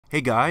Hey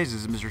guys,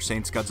 this is Mr.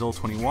 Saints Godzilla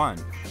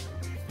 21,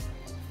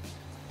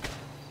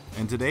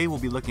 and today we'll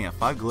be looking at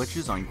 5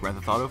 glitches on Grand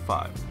Theft Auto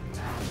 5.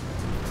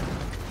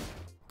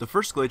 The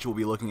first glitch we'll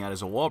be looking at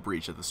is a wall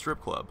breach at the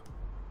strip club.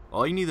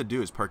 All you need to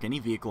do is park any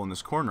vehicle in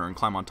this corner and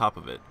climb on top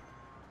of it.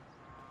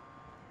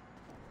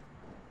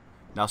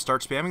 Now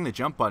start spamming the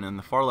jump button in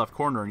the far left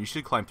corner and you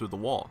should climb through the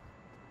wall.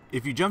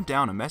 If you jump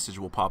down, a message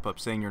will pop up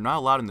saying you're not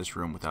allowed in this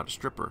room without a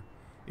stripper.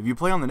 If you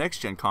play on the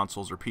next-gen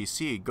consoles or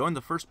PC, go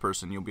into first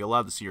person and you'll be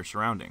allowed to see your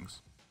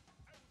surroundings.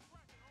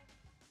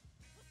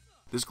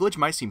 This glitch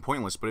might seem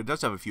pointless, but it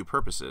does have a few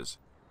purposes.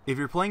 If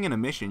you're playing in a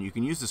mission, you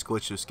can use this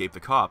glitch to escape the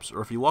cops,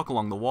 or if you walk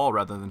along the wall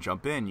rather than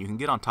jump in, you can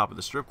get on top of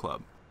the strip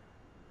club.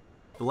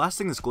 The last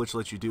thing this glitch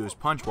lets you do is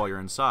punch while you're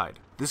inside.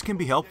 This can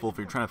be helpful if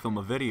you're trying to film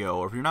a video,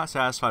 or if you're not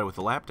satisfied with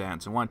the lap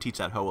dance and want to teach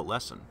that hoe a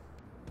lesson.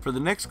 For the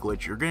next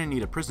glitch, you're going to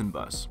need a prison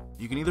bus.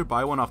 You can either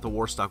buy one off the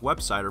Warstock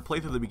website or play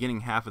through the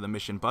beginning half of the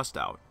mission bust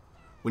out.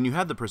 When you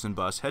have the prison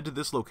bus, head to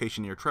this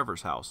location near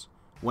Trevor's house.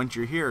 Once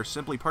you're here,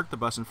 simply park the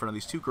bus in front of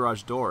these 2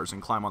 garage doors and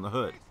climb on the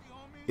hood.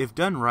 If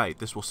done right,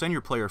 this will send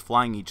your player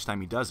flying each time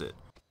he does it.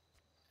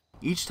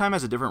 Each time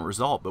has a different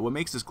result, but what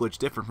makes this glitch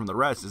different from the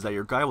rest is that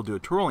your guy will do a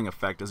twirling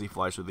effect as he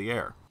flies through the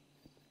air.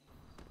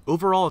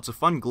 Overall, it's a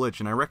fun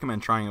glitch and I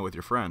recommend trying it with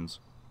your friends.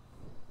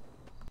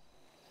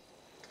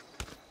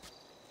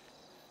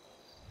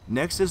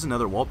 Next is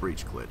another wall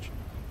breach glitch.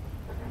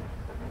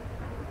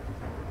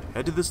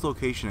 Head to this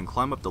location and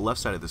climb up the left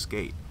side of this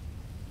gate.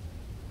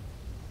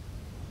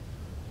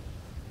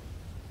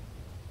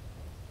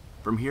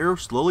 From here,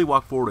 slowly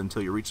walk forward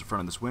until you reach the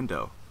front of this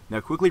window. Now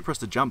quickly press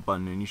the jump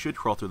button and you should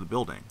crawl through the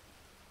building.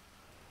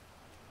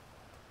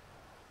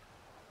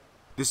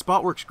 This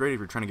spot works great if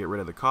you're trying to get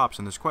rid of the cops,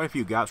 and there's quite a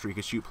few gaps where you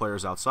can shoot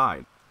players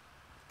outside.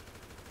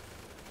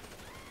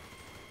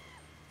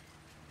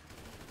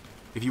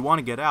 If you want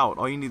to get out,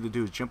 all you need to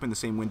do is jump in the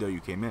same window you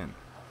came in.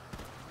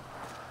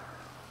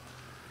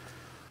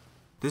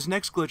 This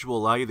next glitch will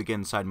allow you to get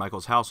inside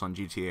Michael's house on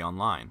GTA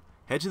Online.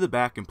 Head to the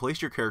back and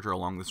place your character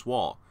along this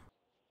wall.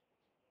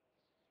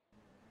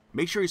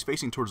 Make sure he's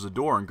facing towards the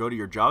door and go to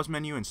your jobs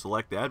menu and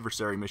select the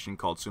adversary mission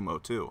called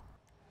Sumo 2.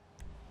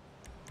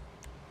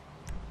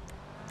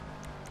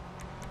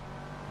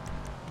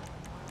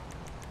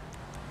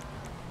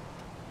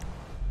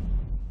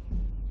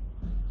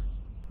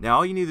 Now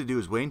all you need to do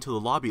is wait until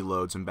the lobby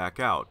loads and back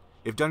out.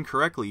 If done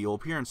correctly, you'll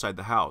appear inside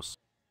the house.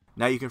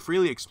 Now you can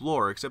freely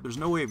explore, except there's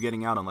no way of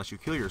getting out unless you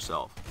kill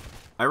yourself.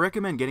 I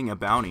recommend getting a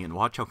bounty and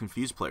watch how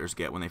confused players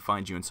get when they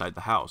find you inside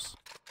the house.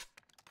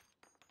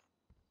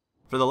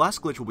 For the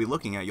last glitch we'll be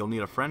looking at, you'll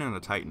need a friend and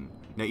a Titan.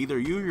 Now either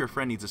you or your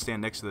friend needs to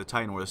stand next to the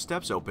Titan where the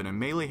steps open and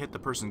melee hit the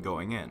person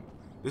going in.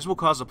 This will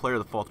cause the player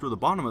to fall through the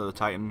bottom of the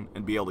Titan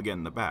and be able to get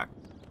in the back.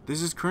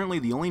 This is currently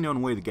the only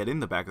known way to get in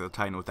the back of the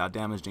Titan without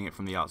damaging it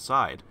from the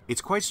outside. It's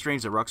quite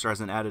strange that Rockstar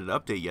hasn't added an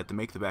update yet to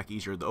make the back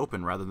easier to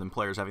open rather than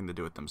players having to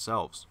do it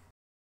themselves.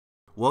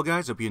 Well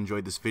guys, hope you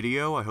enjoyed this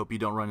video. I hope you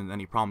don't run into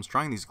any problems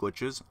trying these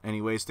glitches.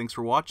 Anyways, thanks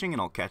for watching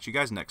and I'll catch you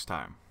guys next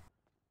time.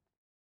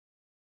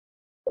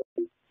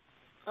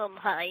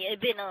 Hi, I've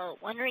been,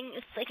 wondering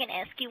if I can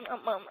ask you,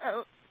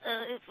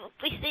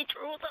 please say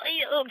truth.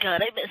 Oh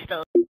god, I messed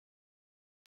up.